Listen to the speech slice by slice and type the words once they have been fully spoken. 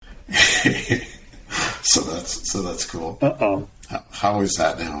so that's cool. Uh-oh. How is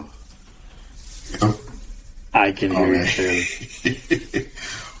that now? I can hear you clearly.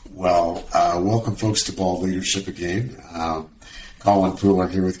 Well, welcome folks to Bald Leadership again. Colin Pooler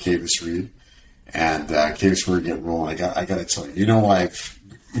here with Cavis Reed, and Cavis, we're getting rolling. I got to tell you, my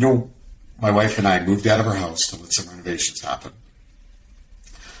wife and I moved out of our house to let some renovations happen.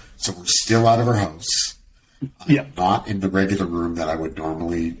 So we're still out of our house. Yeah. I'm not in the regular room that I would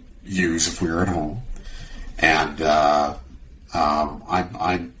normally use if we were at home, and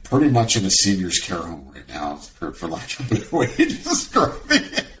I'm pretty much in a senior's care home right now, for lack of a better way to describe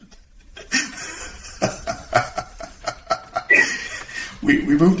it.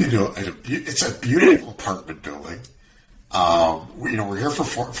 We moved into it's a beautiful apartment building. We're here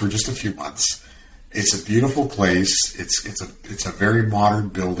for just a few months. It's a beautiful place. It's a very modern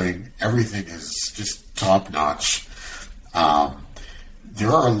building. Everything is just top notch. There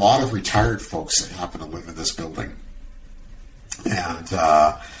are a lot of retired folks that happen to live in this building, and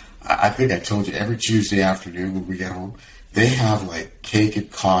I think I told you every Tuesday afternoon when we get home, they have like cake and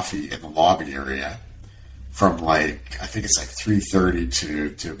coffee in the lobby area from I think it's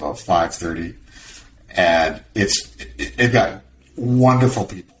 3:30 to about 5:30, and they've got wonderful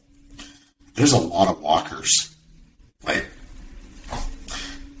people. There's a lot of walkers,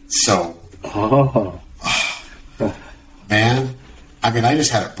 man. I mean, I just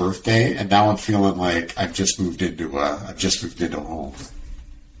had a birthday, and now I'm feeling like I've just moved into a home.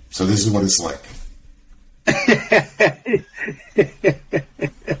 So this is what it's like.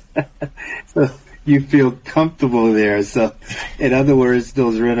 So you feel comfortable there. So, in other words,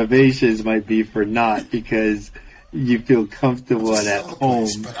 those renovations might be for naught because you feel comfortable at home.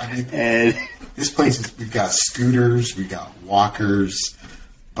 But I mean, this place we've got scooters, we got walkers,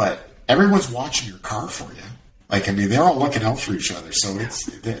 but everyone's watching your car for you. They're all looking out for each other. So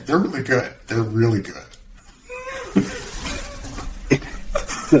they're really good. They're really good.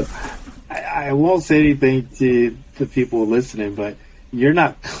 So, I won't say anything to the people listening, but you're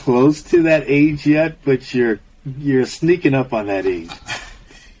not close to that age yet, but you're sneaking up on that age.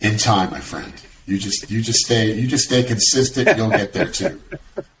 In time, my friend. You just stay consistent. You'll get there too.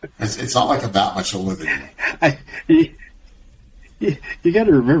 It's not like I'm that much older than you. You got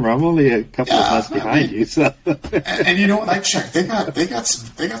to remember, I'm only a couple of months behind you. So, and you know what? I checked. They got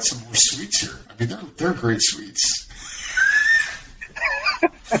some more sweets here. I mean, they're great sweets.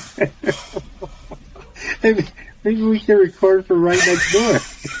 Maybe we can record from right next door.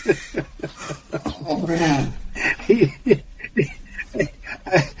 Oh man!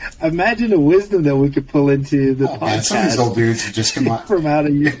 Imagine the wisdom that we could pull into the podcast. Man, some of these old dudes who just come out from out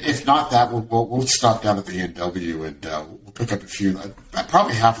of you. If not that, we'll stop down at the NW and we'll pick up a few.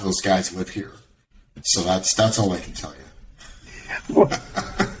 Probably half of those guys live here, so that's all I can tell you.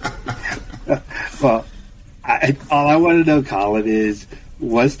 Well, all I want to know, Colin, is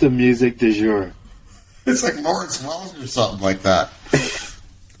what's the music du jour? It's like Lawrence Wells or something like that.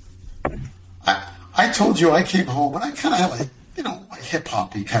 I told you I came home and I kind of had a hip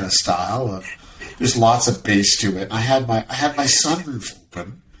hoppy kind of style. There's lots of bass to it. And I had my sunroof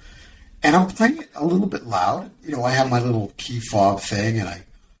open, and I'm playing it a little bit loud. I have my little key fob thing, and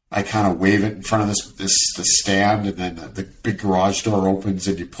I kind of wave it in front of the stand, and then the big garage door opens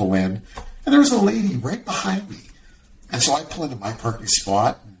and you pull in, and there's a lady right behind me, and so I pull into my parking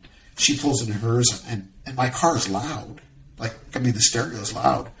spot, and she pulls into hers, and my car is loud. The stereo is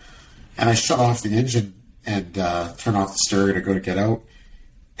loud. And I shut off the engine and turn off the stereo to get out.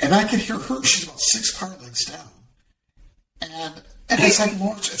 And I could hear her. She's about 6 car lengths down. And it's like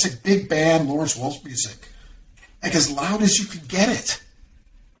Lawrence, it's like big band Lawrence Wells music. As loud as you can get it.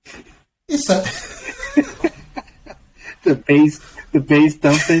 It's that. the bass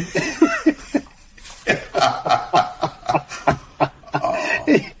dumping.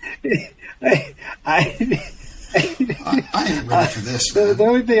 I ain't ready for this, man. The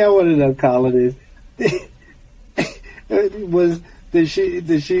only thing I want to know, Colin, is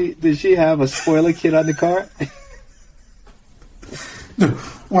did she have a spoiler kit on the car? No,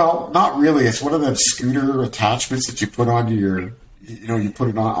 well, not really. It's one of them scooter attachments that you put onto your, you put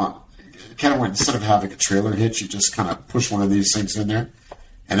it on kind of instead of having a trailer hitch, you just kind of push one of these things in there,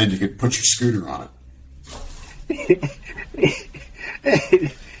 and then you could put your scooter on it.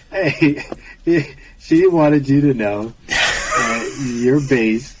 She wanted you to know your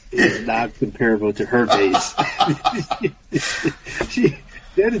bass is not comparable to her bass. She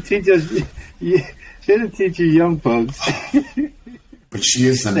had to teach us. She had to teach you young folks. But she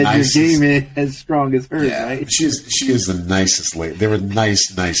is the that nicest. Your game is as strong as hers, yeah, right? She is the nicest lady. They were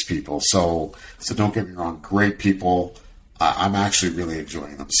nice people. So don't get me wrong, great people. I'm actually really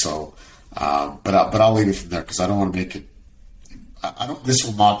enjoying them. So, but I'll leave it from there because I don't want to make it. I don't. This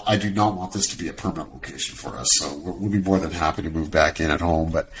will not. I do not want this to be a permanent location for us. So we'll be more than happy to move back in at home.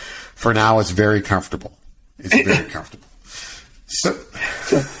 But for now, it's very comfortable. It's very comfortable. So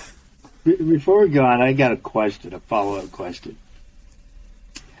before we go on, I got a question, a follow-up question.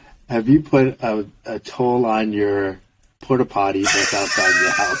 Have you put a toll on your porta potty that's outside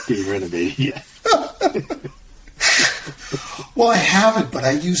your house being renovated yet? Well, I haven't, but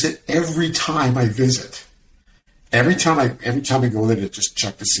I use it every time I visit. Every time I go there to just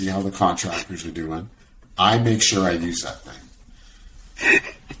check to see how the contractors are doing, I make sure I use that thing.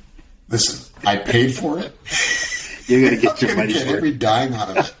 Listen, I paid for it. You're going to get your money for it. Every dime out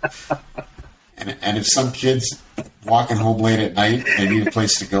of it. And if some kid's walking home late at night and they need a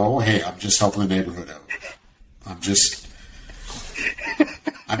place to go, hey, I'm just helping the neighborhood out.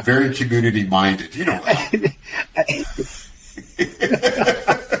 I'm very community minded. You know that.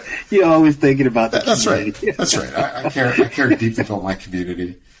 You're always thinking about that. That's right. That's right. I care deeply about my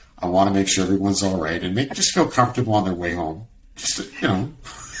community. I want to make sure everyone's all right and just feel comfortable on their way home. Just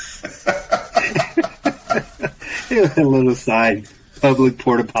a little side public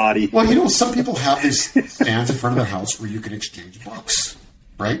porta potty. Well, some people have these stands in front of their house where you can exchange books,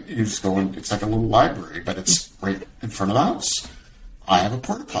 right? You just go in. It's like a little library, but it's right in front of the house. I have a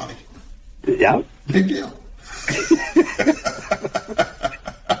porta potty. Yeah. Big deal.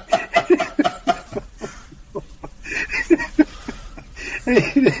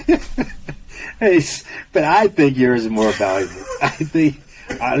 Hey, but I think yours is more valuable. I think,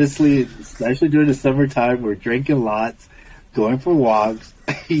 honestly, especially during the summertime, we're drinking lots, going for walks.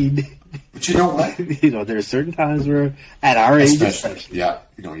 But you know what? There are certain times where, at our age, especially. Yeah,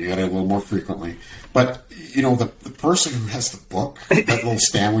 you got it a little more frequently. But, the person who has the book, that little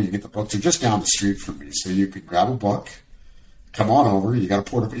stand where you get the books, they're just down the street from me. So you can grab a book, come on over. You got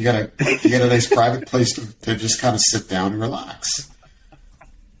a nice private place to just kind of sit down and relax.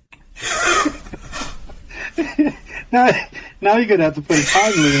 Now you're gonna have to put a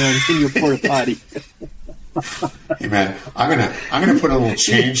time limit on your porta potty. Hey man, I'm gonna put a little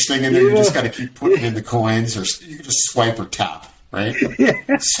change thing in there. You just got to keep putting in the coins, or you can just swipe or tap, right? Yeah.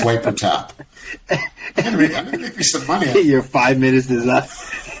 Swipe or tap. I'm gonna make me some money. Your 5 minutes is up.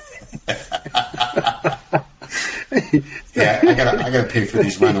 Yeah, I gotta pay for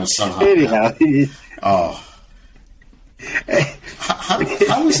these rentals somehow. Anyhow. Oh.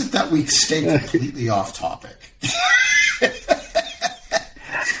 How is it that we stay completely off topic?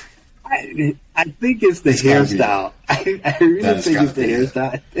 I think it's the hairstyle. I really think it's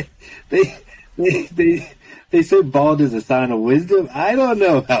the hairstyle. They say bald is a sign of wisdom. I don't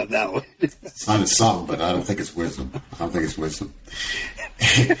know about that one. Sign of something, but I don't think it's wisdom.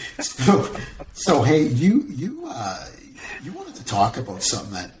 So hey, you wanted to talk about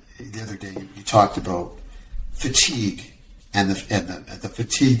something that the other day you talked about fatigue and the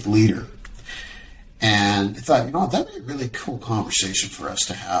fatigued leader. And I thought, that'd be a really cool conversation for us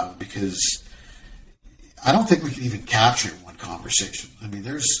to have, because I don't think we can even capture it in one conversation. I mean,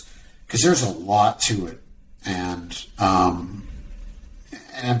 there's a lot to it. And I'm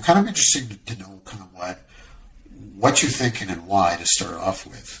kind of interested to know kind of what you're thinking and why to start off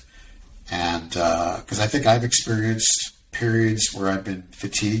with. And because I think I've experienced periods where I've been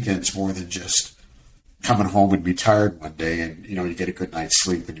fatigued, and it's more than just coming home and be tired one day and, you get a good night's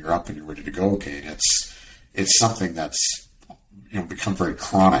sleep and you're up and you're ready to go again. It's something that's, become very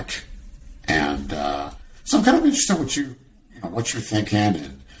chronic. And so I'm kind of interested in what you're thinking,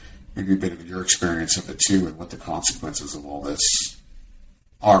 and maybe a bit of your experience of it too, and what the consequences of all this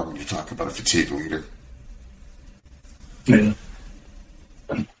are when you talk about a fatigued leader. Yeah.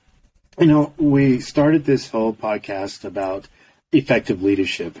 We started this whole podcast about effective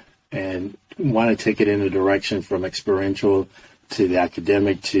leadership, and want to take it in a direction from experiential to the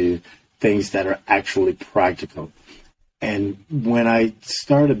academic to things that are actually practical. And when I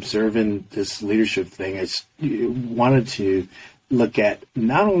started observing this leadership thing, I wanted to look at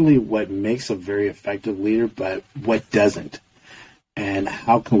not only what makes a very effective leader, but what doesn't, and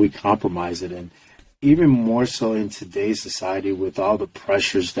how can we compromise it. And even more so in today's society, with all the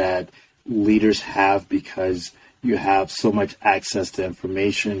pressures that leaders have, because you have so much access to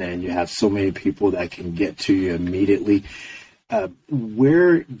information and you have so many people that can get to you immediately.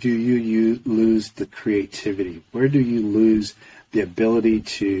 Where do you lose the creativity? Where do you lose the ability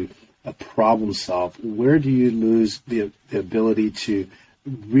to problem solve? Where do you lose the ability to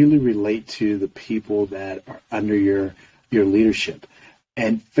really relate to the people that are under your leadership?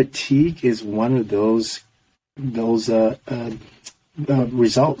 And fatigue is one of those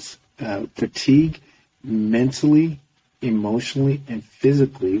results. Fatigue mentally, emotionally and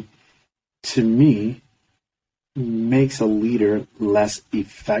physically, to me, makes a leader less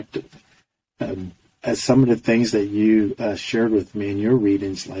effective. As some of the things that you shared with me in your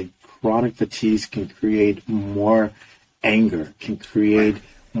readings, like chronic fatigue can create more anger, can create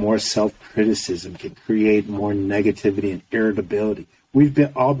more self-criticism, can create more negativity and irritability. We've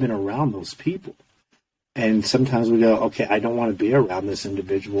all been around those people. And sometimes we go, okay, I don't want to be around this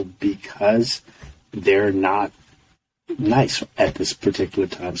individual because they're not nice at this particular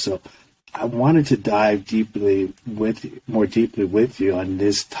time. So I wanted to dive more deeply with you on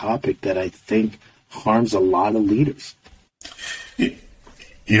this topic that I think harms a lot of leaders.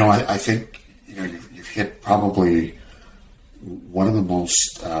 I think you've hit probably one of the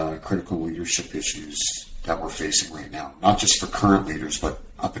most critical leadership issues that we're facing right now, not just for current leaders, but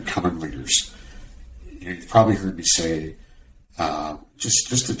up and coming leaders. You've probably heard me say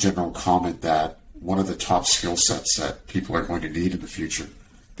just a general comment that one of the top skill sets that people are going to need in the future,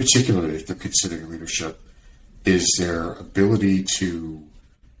 particularly if they're considering leadership, is their ability to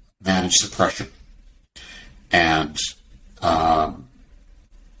manage the pressure. And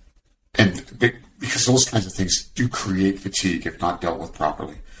because those kinds of things do create fatigue if not dealt with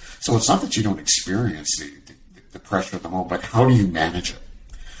properly. So it's not that you don't experience the pressure at the moment, but how do you manage it?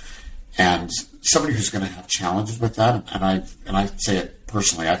 And somebody who's going to have challenges with that, and I say it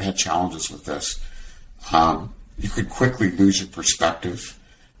personally, I've had challenges with this. You could quickly lose your perspective.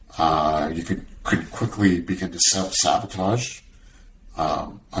 You could quickly begin to self-sabotage. I've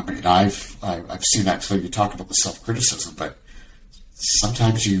seen that. So you talk about the self-criticism, but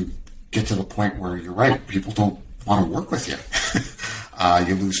sometimes you get to the point where you're right. People don't want to work with you.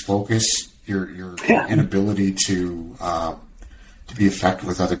 You lose focus. Your inability to be effective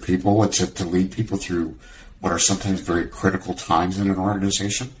with other people and to lead people through what are sometimes very critical times in an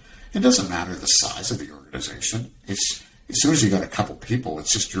organization. It doesn't matter the size of the organization. It's as soon as you got a couple people,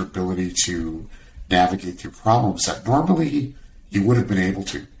 it's just your ability to navigate through problems that normally you would have been able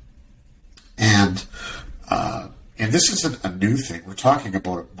to. And this isn't a new thing. We're talking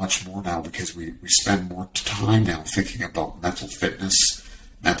about it much more now because we spend more time now thinking about mental fitness,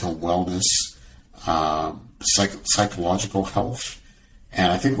 mental wellness, psychological health. And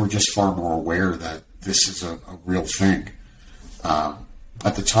I think we're just far more aware that this is a real thing.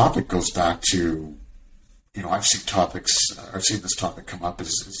 But the topic goes back to, I've seen this topic come up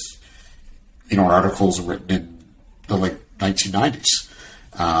as articles written in the late 1990s.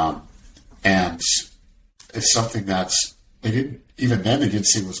 And it's something they didn't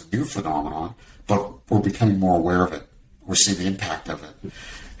see it was a new phenomenon, but we're becoming more aware of it. We're seeing the impact of it.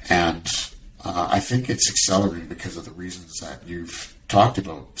 And I think it's accelerating because of the reasons that you've talked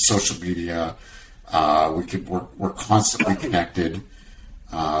about. Social media, we're constantly connected.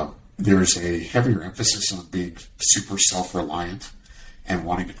 There's a heavier emphasis on being super self-reliant and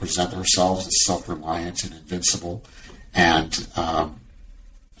wanting to present ourselves as self-reliant and invincible and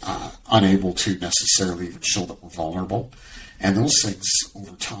unable to necessarily even show that we're vulnerable. And those things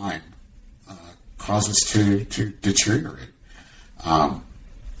over time cause us to deteriorate.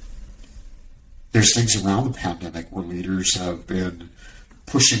 There's things around the pandemic where leaders have been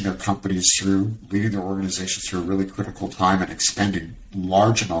pushing their companies through, leading their organizations through a really critical time and expending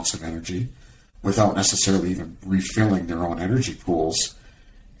large amounts of energy without necessarily even refilling their own energy pools.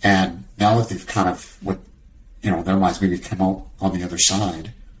 And now that they've kind of, their minds maybe come out on the other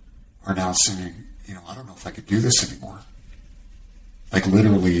side, are now saying, I don't know if I could do this anymore. Like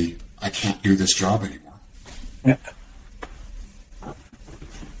literally, I can't do this job anymore. Yeah.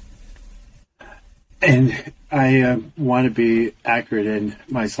 And I want to be accurate in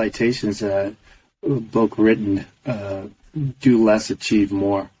my citations. A book written, Do Less, Achieve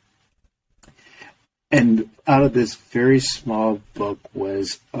More. And out of this very small book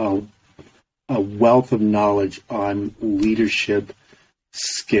was a wealth of knowledge on leadership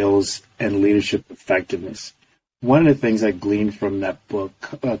skills and leadership effectiveness. One of the things I gleaned from that book,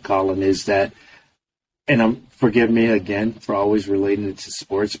 Colin, is that, and forgive me again for always relating it to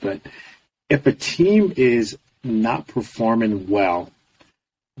sports, but if a team is not performing well,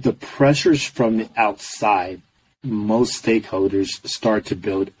 the pressures from the outside, most stakeholders start to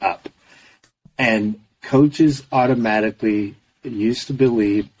build up. And coaches automatically used to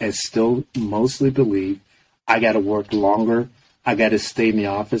believe, and still mostly believe, I got to work longer. I got to stay in the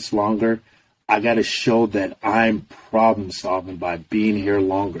office longer. I got to show that I'm problem solving by being here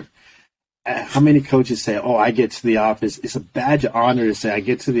longer. How many coaches say, I get to the office. It's a badge of honor to say I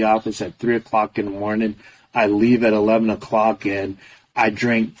get to the office at 3:00 in the morning. I leave at 11 o'clock and I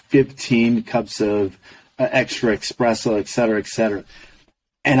drink 15 cups of extra espresso, et cetera, et cetera.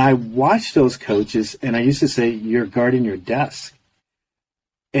 And I watched those coaches, and I used to say, you're guarding your desk.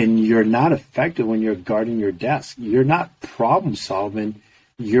 And you're not effective when you're guarding your desk. You're not problem solving.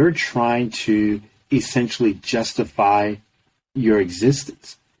 You're trying to essentially justify your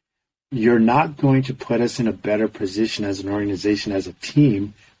existence. You're not going to put us in a better position as an organization, as a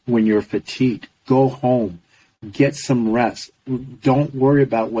team, when you're fatigued. Go home. Get some rest. Don't worry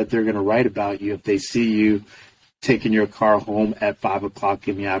about what they're going to write about you if they see you taking your car home at 5 o'clock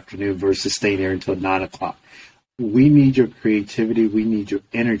in the afternoon versus staying there until 9 o'clock. We need your creativity. We need your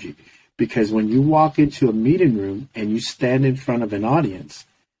energy. Because when you walk into a meeting room and you stand in front of an audience,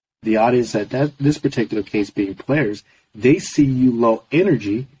 the audience at this particular case being players, they see you low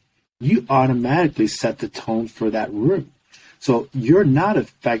energy, you automatically set the tone for that room. So you're not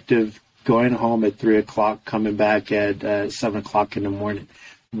effective going home at 3 o'clock, coming back at 7 o'clock in the morning.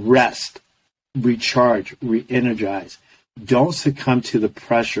 Rest, recharge, re-energize. Don't succumb to the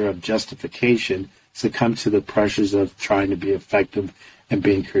pressure of justification. Succumb to the pressures of trying to be effective and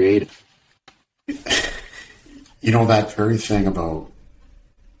being creative. You know, that very thing about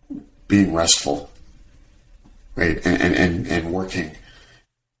being restful, right? And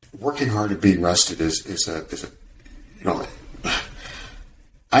working hard and being rested is a you know,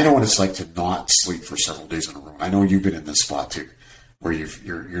 I know what it's like to not sleep for several days in a row. I know you've been in this spot too, where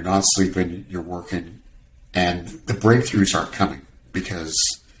you're not sleeping, you're working, and the breakthroughs aren't coming because,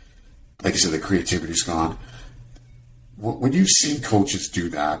 like I said, the creativity's gone. When you've seen coaches do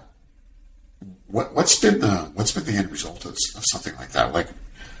that, what's been the end result of something like that? Like,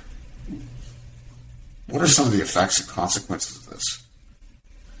 what are some of the effects and consequences of this?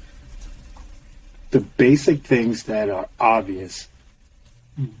 The basic things that are obvious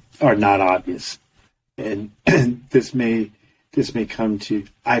are not obvious, and this may come to.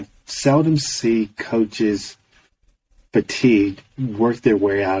 I seldom see coaches fatigued work their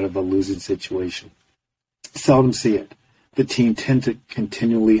way out of a losing situation. Seldom see it. The team tend to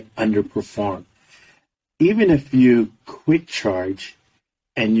continually underperform. Even if you quick charge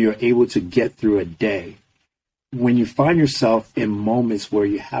and you're able to get through a day, when you find yourself in moments where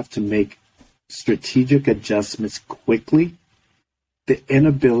you have to make strategic adjustments quickly, the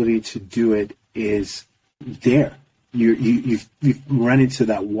inability to do it is there. You've run into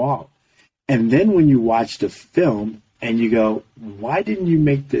that wall. And then when you watch the film and you go, why didn't you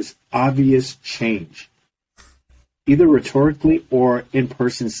make this obvious change? Either rhetorically or in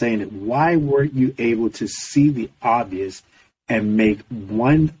person saying it, why weren't you able to see the obvious and make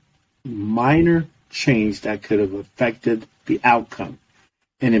one minor change that could have affected the outcome?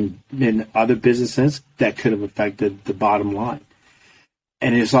 And in other businesses, that could have affected the bottom line.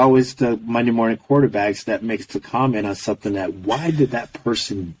 And it's always the Monday morning quarterbacks that makes the comment on something that, why did that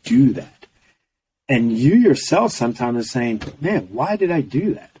person do that? And you yourself sometimes are saying, man, why did I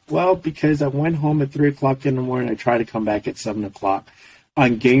do that? Well, because I went home at 3 o'clock in the morning. I try to come back at 7 o'clock.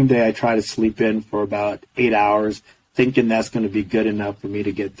 On game day, I try to sleep in for about 8 hours, thinking that's going to be good enough for me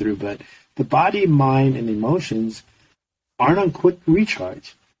to get through. But the body, mind, and emotions aren't on quick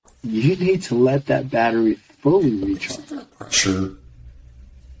recharge. You need to let that battery fully recharge.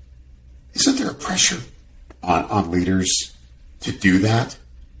 Isn't there a pressure on leaders to do that?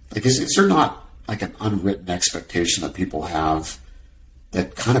 Like, is there not like an unwritten expectation that people have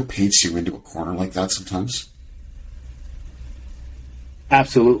that kind of paints you into a corner like that sometimes?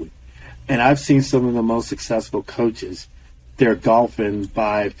 Absolutely. And I've seen some of the most successful coaches. They're golfing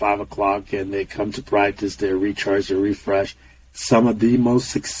by 5 o'clock and they come to practice, they're recharged, they're refreshed. Some of the most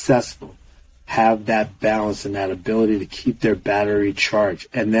successful have that balance and that ability to keep their battery charged.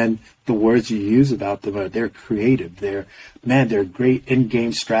 And then the words you use about them are they're creative. They're great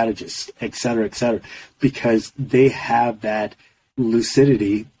in-game strategists, et cetera, because they have that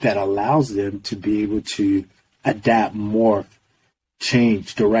lucidity that allows them to be able to adapt, morph,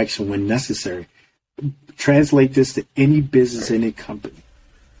 change direction when necessary. Translate this to any business, any company.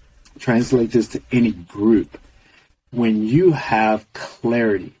 Translate this to any group. When you have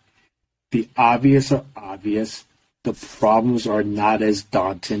clarity, the obvious are obvious, the problems are not as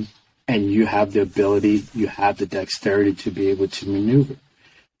daunting, and you have the ability, you have the dexterity to be able to maneuver.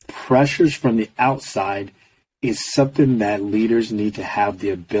 Pressures from the outside is something that leaders need to have the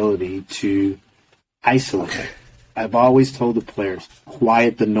ability to isolate. Okay. I've always told the players,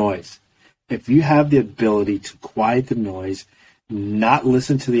 quiet the noise. If you have the ability to quiet the noise, not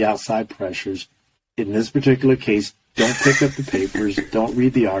listen to the outside pressures, in this particular case, don't pick up the papers, don't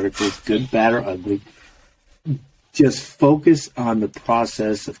read the articles, good, bad, or ugly. Just focus on the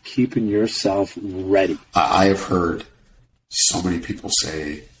process of keeping yourself ready. I have heard so many people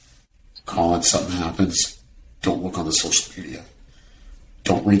say, Colin, something happens, don't look on the social media.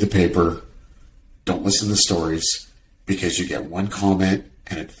 Don't read the paper. Don't listen to stories, because you get one comment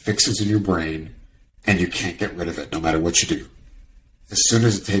and it fixes in your brain and you can't get rid of it no matter what you do. As soon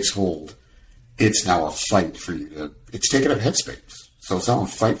as it takes hold, it's now a fight for you to, it's taking up headspace. So it's now a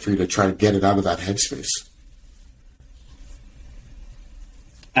fight for you to try to get it out of that headspace.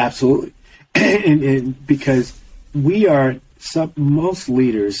 Absolutely. And because we are, most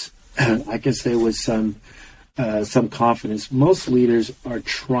leaders, I can say with some confidence, most leaders are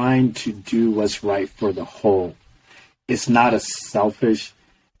trying to do what's right for the whole. It's not a selfish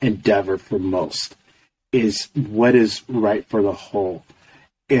endeavor for most. It's what is right for the whole.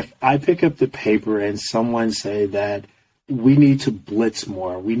 If I pick up the paper and someone say that we need to blitz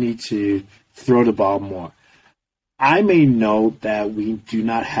more, we need to throw the ball more, I may know that we do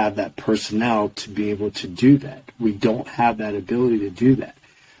not have that personnel to be able to do that. We don't have that ability to do that.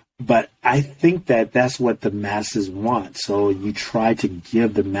 But I think that that's what the masses want. So you try to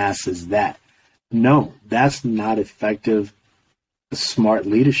give the masses that. No, that's not effective, smart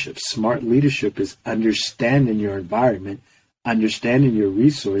leadership. Smart leadership is understanding your environment, understanding your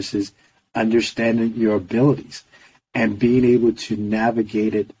resources, understanding your abilities, and being able to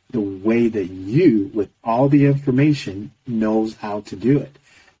navigate it the way that you, with all the information, knows how to do it.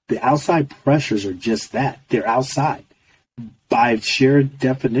 The outside pressures are just that. They're outside. By sheer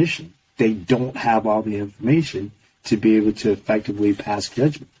definition, they don't have all the information to be able to effectively pass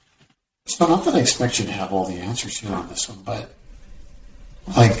judgment. So not that I expect you to have all the answers here on this one, but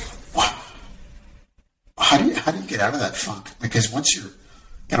like, how do you get out of that funk? Because once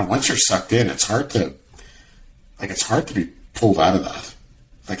you're sucked in, it's hard to be pulled out of that.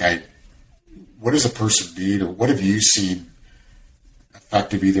 What does a person need, or what have you seen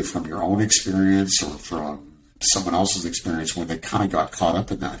effective either from your own experience or from someone else's experience when they kind of got caught up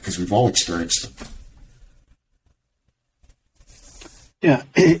in that? Because we've all experienced it. Yeah,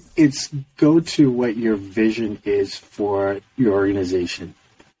 it's go to what your vision is for your organization.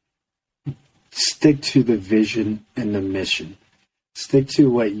 Stick to the vision and the mission. Stick to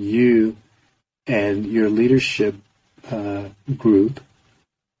what you and your leadership group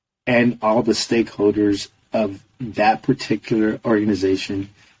and all the stakeholders of that particular organization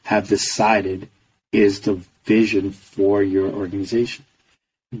have decided is the vision for your organization.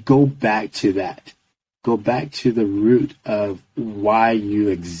 Go back to that. Go back to the root of why you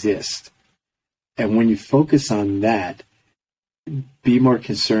exist. And when you focus on that, be more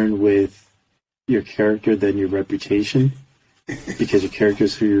concerned with your character than your reputation, because your character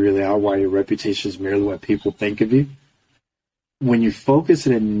is who you really are, while your reputation is merely what people think of you. When you focus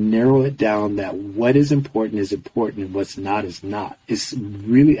it and narrow it down, that what is important and what's not is not. It's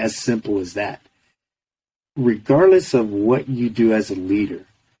really as simple as that. Regardless of what you do as a leader,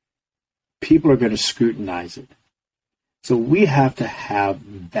 people are going to scrutinize it. So we have to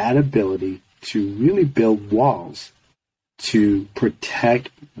have that ability to really build walls to protect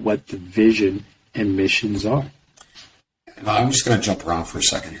what the vision and missions are. And I'm just going to jump around for a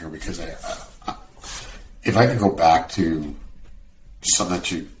second here, because if I can go back to something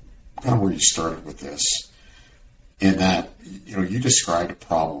that you, kind of where you started with this, in that, you described a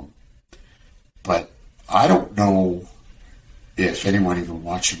problem, but I don't know if anyone even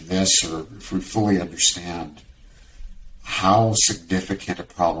watching this, or if we fully understand how significant a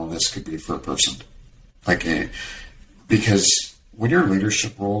problem this could be for a person. Because when you're in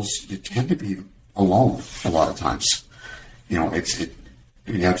leadership roles, you tend to be alone a lot of times. You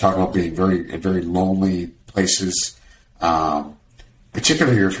talk about being in very lonely places,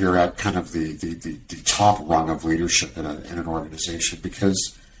 particularly if you're at kind of the top rung of leadership in an organization,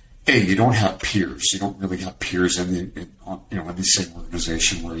 because you don't have peers. You don't really have peers in the same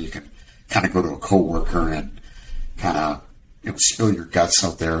organization where you can kind of go to a coworker and kind of spill your guts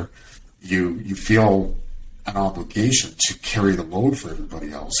out there. You feel an obligation to carry the load for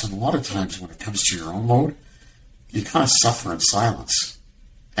everybody else, and a lot of times when it comes to your own load, you kind of suffer in silence.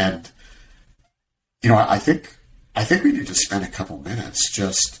 And I think we need to spend a couple minutes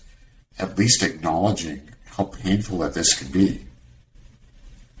just at least acknowledging how painful that this can be.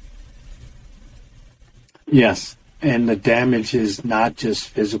 Yes, and the damage is not just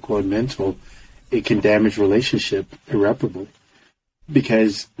physical and mental. It can damage relationship irreparably.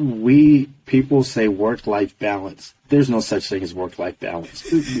 Because people say work-life balance. There's no such thing as work-life balance.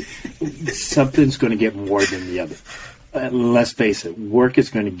 Something's going to get more than the other. Let's face it, work is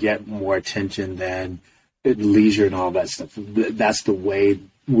going to get more attention than leisure and all that stuff. That's the way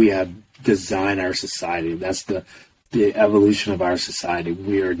we have designed our society. That's the evolution of our society.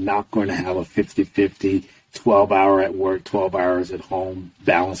 We are not going to have a 50-50, 12-hour at work, 12 hours at home,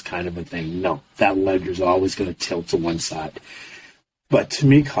 balance kind of a thing. No, that ledger is always going to tilt to one side. But to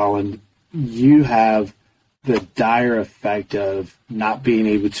me, Colin, you have the dire effect of not being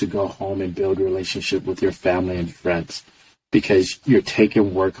able to go home and build a relationship with your family and friends because you're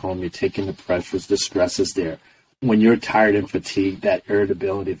taking work home, you're taking the pressures, the stresses there. When you're tired and fatigued, that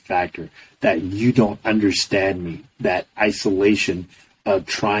irritability factor, that you don't understand me, that isolation of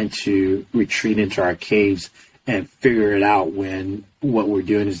trying to retreat into our caves and figure it out when what we're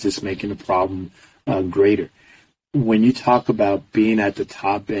doing is just making the problem greater. When you talk about being at the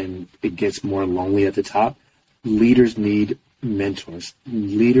top and it gets more lonely at the top, leaders need mentors.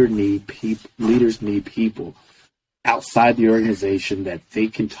 Leaders need people outside the organization that they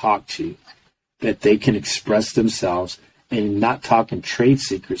can talk to, that they can express themselves, and not talking trade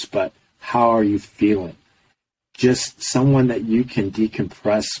secrets, but how are you feeling? Just someone that you can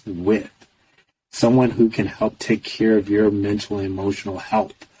decompress with, someone who can help take care of your mental and emotional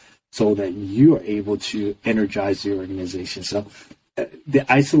health so that you are able to energize the organization. So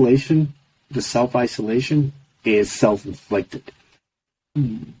the isolation, the self-isolation is self-inflicted.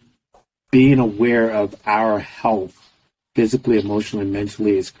 Being aware of our health, physically, emotionally,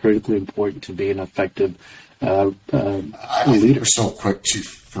 mentally, is critically important to be an effective I think leader. we're so quick to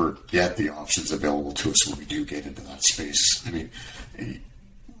forget the options available to us when we do get into that space. I mean,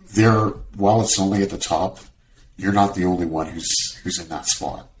 while it's only at the top, you're not the only one who's in that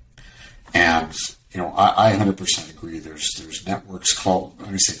spot. And I 100% agree. There's networks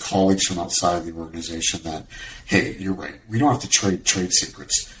colleagues from outside of the organization that, hey, you're right. We don't have to trade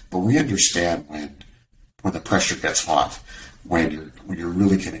secrets, but we understand when the pressure gets hot, when you're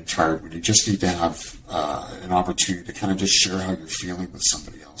really getting tired, when you just need to have an opportunity to kind of just share how you're feeling with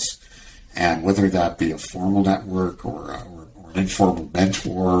somebody else, and whether that be a formal network or an informal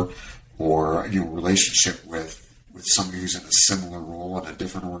mentor or relationship with somebody who's in a similar role in a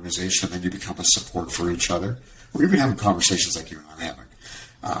different organization, then you become a support for each other. Or even having conversations like you and I'm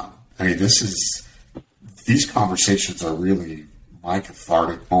having. These conversations are really my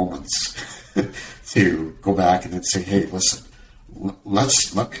cathartic moments to go back and then say, hey, listen,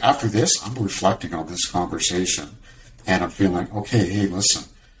 after this, I'm reflecting on this conversation and I'm feeling, okay, hey, listen,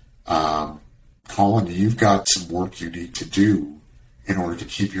 Colin, you've got some work you need to do in order to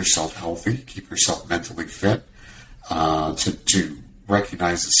keep yourself healthy, keep yourself mentally fit, to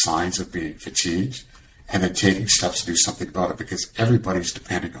recognize the signs of being fatigued, and then taking steps to do something about it, because everybody's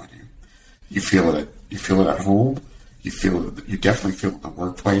depending on you. You feel it at home. You definitely feel it in the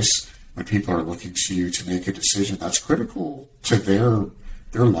workplace when people are looking to you to make a decision that's critical to their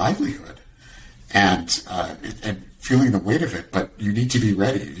livelihood, and feeling the weight of it. But you need to be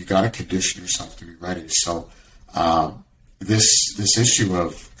ready. You got to condition yourself to be ready. So this issue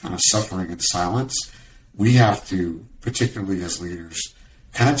of kind of suffering in silence, we have to, particularly as leaders,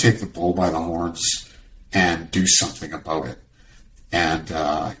 kind of take the bull by the horns and do something about it. And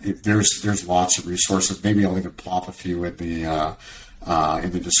there's lots of resources. Maybe I'll even plop a few in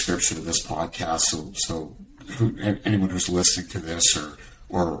the description of this podcast, so anyone who's listening to this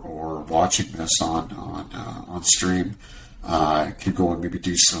or watching this on stream can go and maybe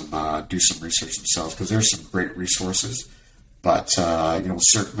do some research themselves, because there's some great resources. But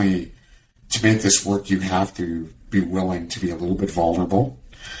certainly, to make this work, you have to be willing to be a little bit vulnerable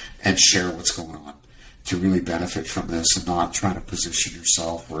and share what's going on to really benefit from this, and not trying to position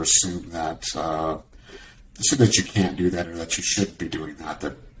yourself or assume that you can't do that or that you shouldn't be doing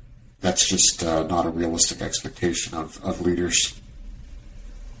that. That's just not a realistic expectation of leaders.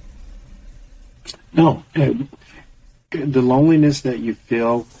 No. The loneliness that you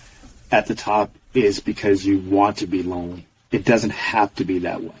feel at the top is because you want to be lonely. It doesn't have to be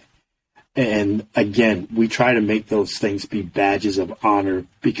that way. And again, we try to make those things be badges of honor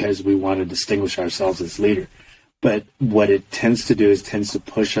because we want to distinguish ourselves as leader. But what it tends to do is tends to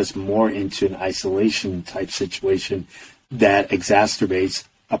push us more into an isolation type situation that exacerbates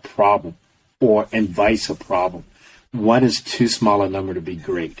a problem or invites a problem. One is too small a number to be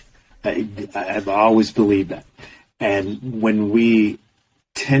great. I've always believed that. And when we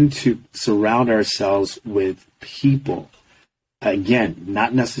tend to surround ourselves with people, again,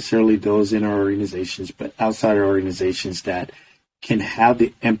 not necessarily those in our organizations, but outside our organizations, that can have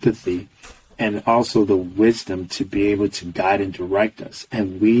the empathy and also the wisdom to be able to guide and direct us.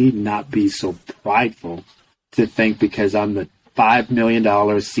 And we not be so prideful to think because I'm the $5 million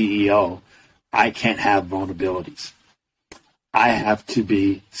CEO, I can't have vulnerabilities. I have to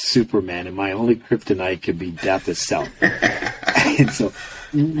be Superman, and my only kryptonite could be death itself. And so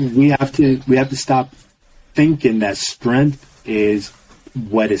we have to stop thinking that strength is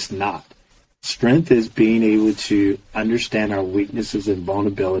what it's not. Strength is being able to understand our weaknesses and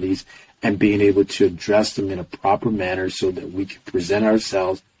vulnerabilities and being able to address them in a proper manner so that we can present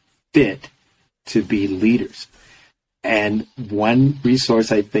ourselves fit to be leaders. And one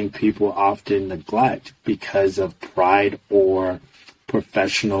resource I think people often neglect because of pride or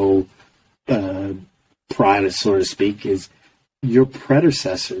professional pride, so to speak, is your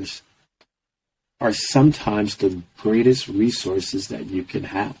predecessors are sometimes the greatest resources that you can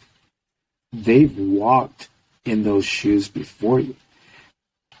have. They've walked in those shoes before you.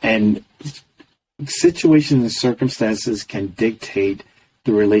 And situations and circumstances can dictate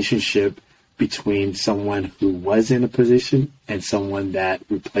the relationship between someone who was in a position and someone that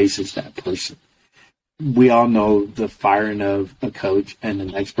replaces that person. We all know the firing of a coach and the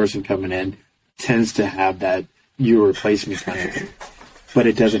next person coming in tends to have that you replace me kind of thing. But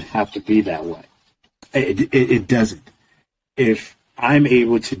it doesn't have to be that way. It doesn't. If I'm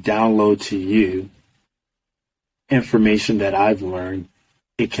able to download to you information that I've learned,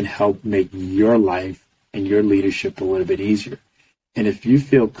 it can help make your life and your leadership a little bit easier. And if you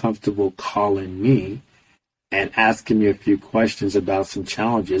feel comfortable calling me and asking me a few questions about some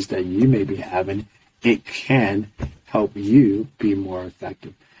challenges that you may be having, it can help you be more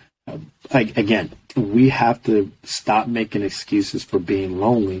effective. Again, we have to stop making excuses for being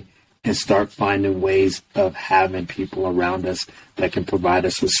lonely and start finding ways of having people around us that can provide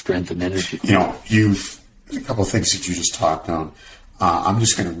us with strength and energy. You know, a couple of things that you just talked on. I'm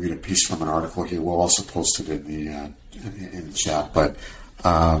just going to read a piece from an article here. We'll also post it in the chat, but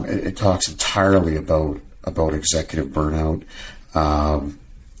it talks entirely about executive burnout,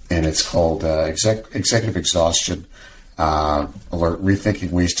 and it's called Executive Exhaustion Alert: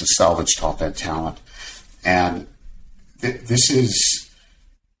 Rethinking Ways to Salvage Top-End Talent. And this is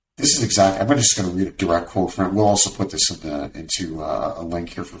exactly. I'm just going to read a direct quote from it. We'll also put this into a link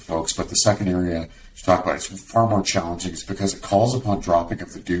here for folks. But the second area to talk about, it's far more challenging, is because it calls upon dropping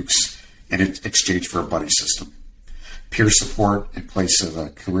of the dukes in exchange for a buddy system. Peer support in place of a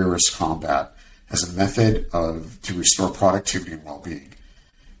careerist combat as a method to restore productivity and well-being.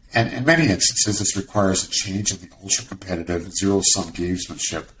 And in many instances, this requires a change in the ultra-competitive, zero-sum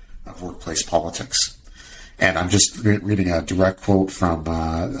gamesmanship of workplace politics. And I'm just reading a direct quote from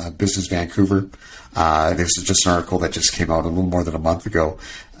Business Vancouver. This is just an article that just came out a little more than a month ago,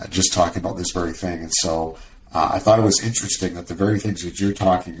 just talking about this very thing. And so I thought it was interesting that the very things that you're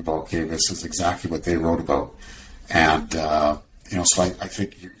talking about, Kavis, is exactly what they wrote about. And, so I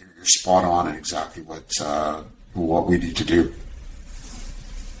think you're spot on in exactly what we need to do.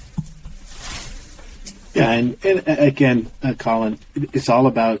 Yeah, and again, Colin, it's all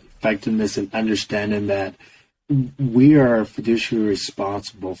about effectiveness and understanding that we are fiduciary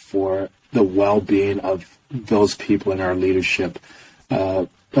responsible for the well-being of those people in our leadership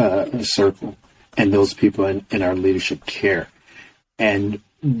circle and those people in our leadership care. And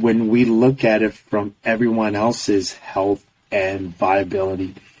when we look at it from everyone else's health and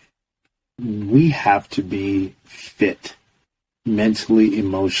viability, we have to be fit mentally,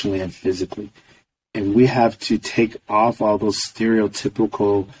 emotionally, and physically. And we have to take off all those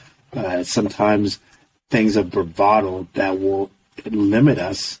stereotypical, sometimes things of bravado that will limit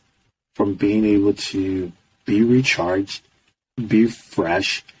us from being able to be recharged, be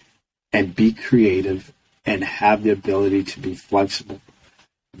fresh, and be creative, and have the ability to be flexible.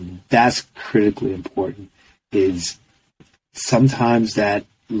 That's critically important. Is sometimes that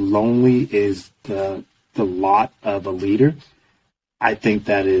lonely is the lot of a leader. I think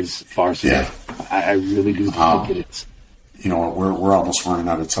that is far from it. I really do think it is. We're almost running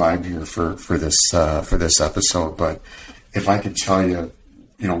out of time here for this episode, but if I can tell you,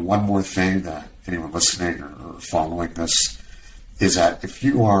 one more thing that anyone listening or following this is that if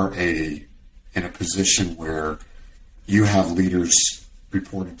you are in a position where you have leaders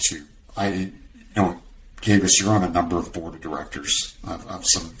reporting to, Gavis, you're on a number of board of directors of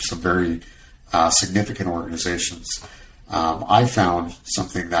some very significant organizations. I found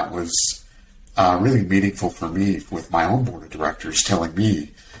something that was really meaningful for me with my own board of directors telling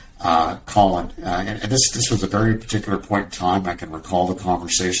me, Colin, and this was a very particular point in time. I can recall the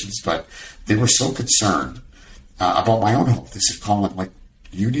conversations, but they were so concerned about my own health. They said, Colin,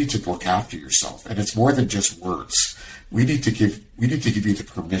 you need to look after yourself, and it's more than just words. We need to give you the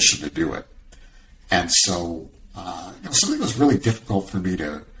permission to do it. And so, something was really difficult for me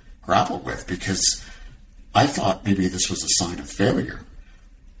to grapple with because I thought maybe this was a sign of failure.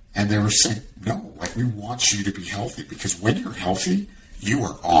 And they were saying, no, we want you to be healthy because when you're healthy, you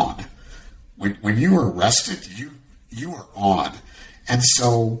are on. When you are rested, you are on. And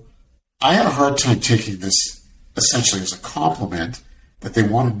so I had a hard time taking this essentially as a compliment that they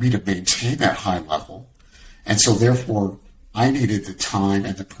wanted me to maintain that high level. And so therefore, I needed the time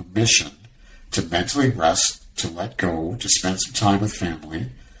and the permission to mentally rest, to let go, to spend some time with family,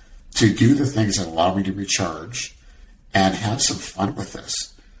 to do the things that allow me to recharge and have some fun with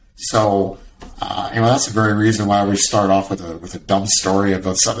this. So, that's the very reason why we start off with a dumb story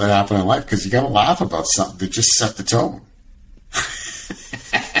about something that happened in life, because you got to laugh about something to just set the tone.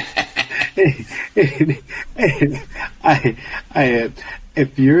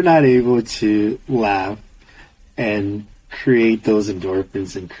 If you're not able to laugh and create those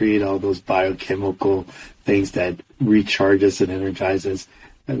endorphins and create all those biochemical things that recharge us and energize us,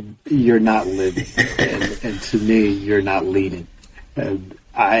 you're not living. And to me, you're not leading.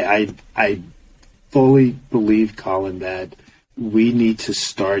 I fully believe, Colin, that we need to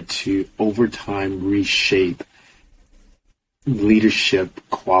start to, over time, reshape leadership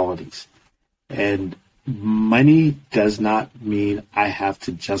qualities. And money does not mean I have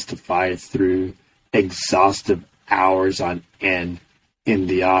to justify it through exhaustive hours on end in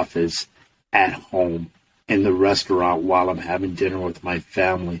the office, at home, in the restaurant while I'm having dinner with my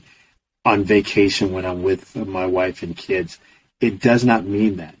family, on vacation when I'm with my wife and kids. It does not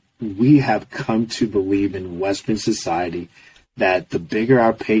mean that. We have come to believe in Western society that the bigger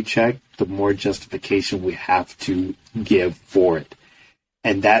our paycheck, the more justification we have to give for it.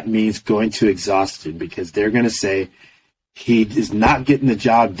 And that means going to exhaustion, because they're going to say, he is not getting the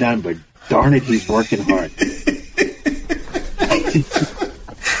job done, but darn it, he's working hard.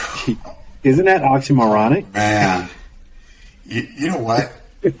 Isn't that oxymoronic? Man, you know what?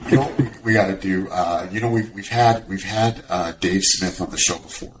 You know what we got to do? We've had Dave Smith on the show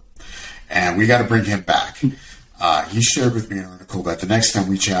before, and we got to bring him back. He shared with me an article that the next time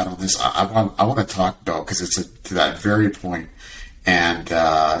we chat on this, I want to talk about, because it's to that very point, and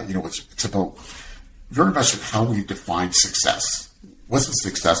it's about very much how we define success. What's a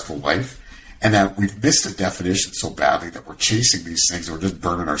successful life? And that we've missed the definition so badly that we're chasing these things and we're just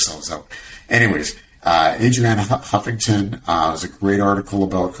burning ourselves out. Anyways, Adriana Huffington, was a great article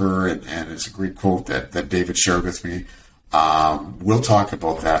about her, and it's a great quote that David shared with me. We'll talk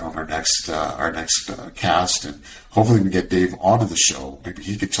about that on our next cast, and hopefully we get Dave onto the show. Maybe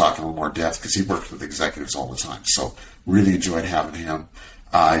he could talk in a little more depth, because he works with executives all the time. So really enjoyed having him.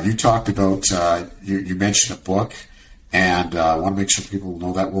 You talked about, you mentioned a book. And I want to make sure people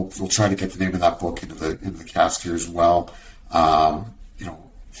know that we'll try to get the name of that book into the cast here as well.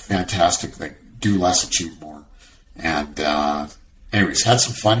 Fantastic. Like, do less, achieve more. And anyways, had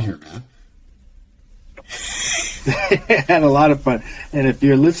some fun here, man. Had a lot of fun. And if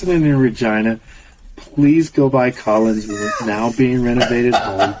you're listening in Regina, please go by Colin's now being renovated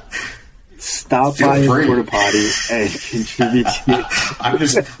home. Stop by his porta potty and contribute to it. I'm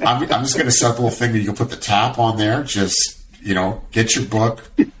just going to set up a little thing that you can put the tap on there. Just, get your book,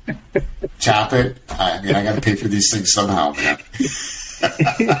 tap it. I got to pay for these things somehow, man.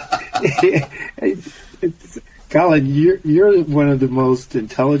 Colin, you're one of the most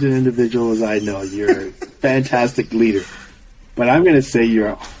intelligent individuals I know. You're a fantastic leader. But I'm going to say you're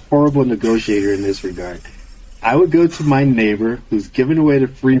a horrible negotiator in this regard. I would go to my neighbor who's giving away the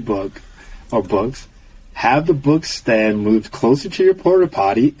free book or books, have the book stand moved closer to your porta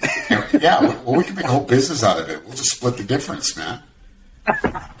potty. Yeah, well, we can make a whole business out of it. We'll just split the difference, man.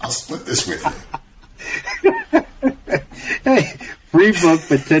 I'll split this with you. Hey, free book,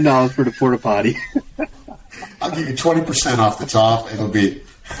 but $10 for the porta potty. I'll give you 20% off the top. It'll be...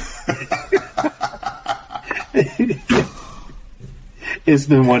 It's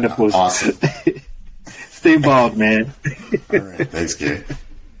been wonderful. Awesome. Stay bald, man. All right. Thanks, Gary.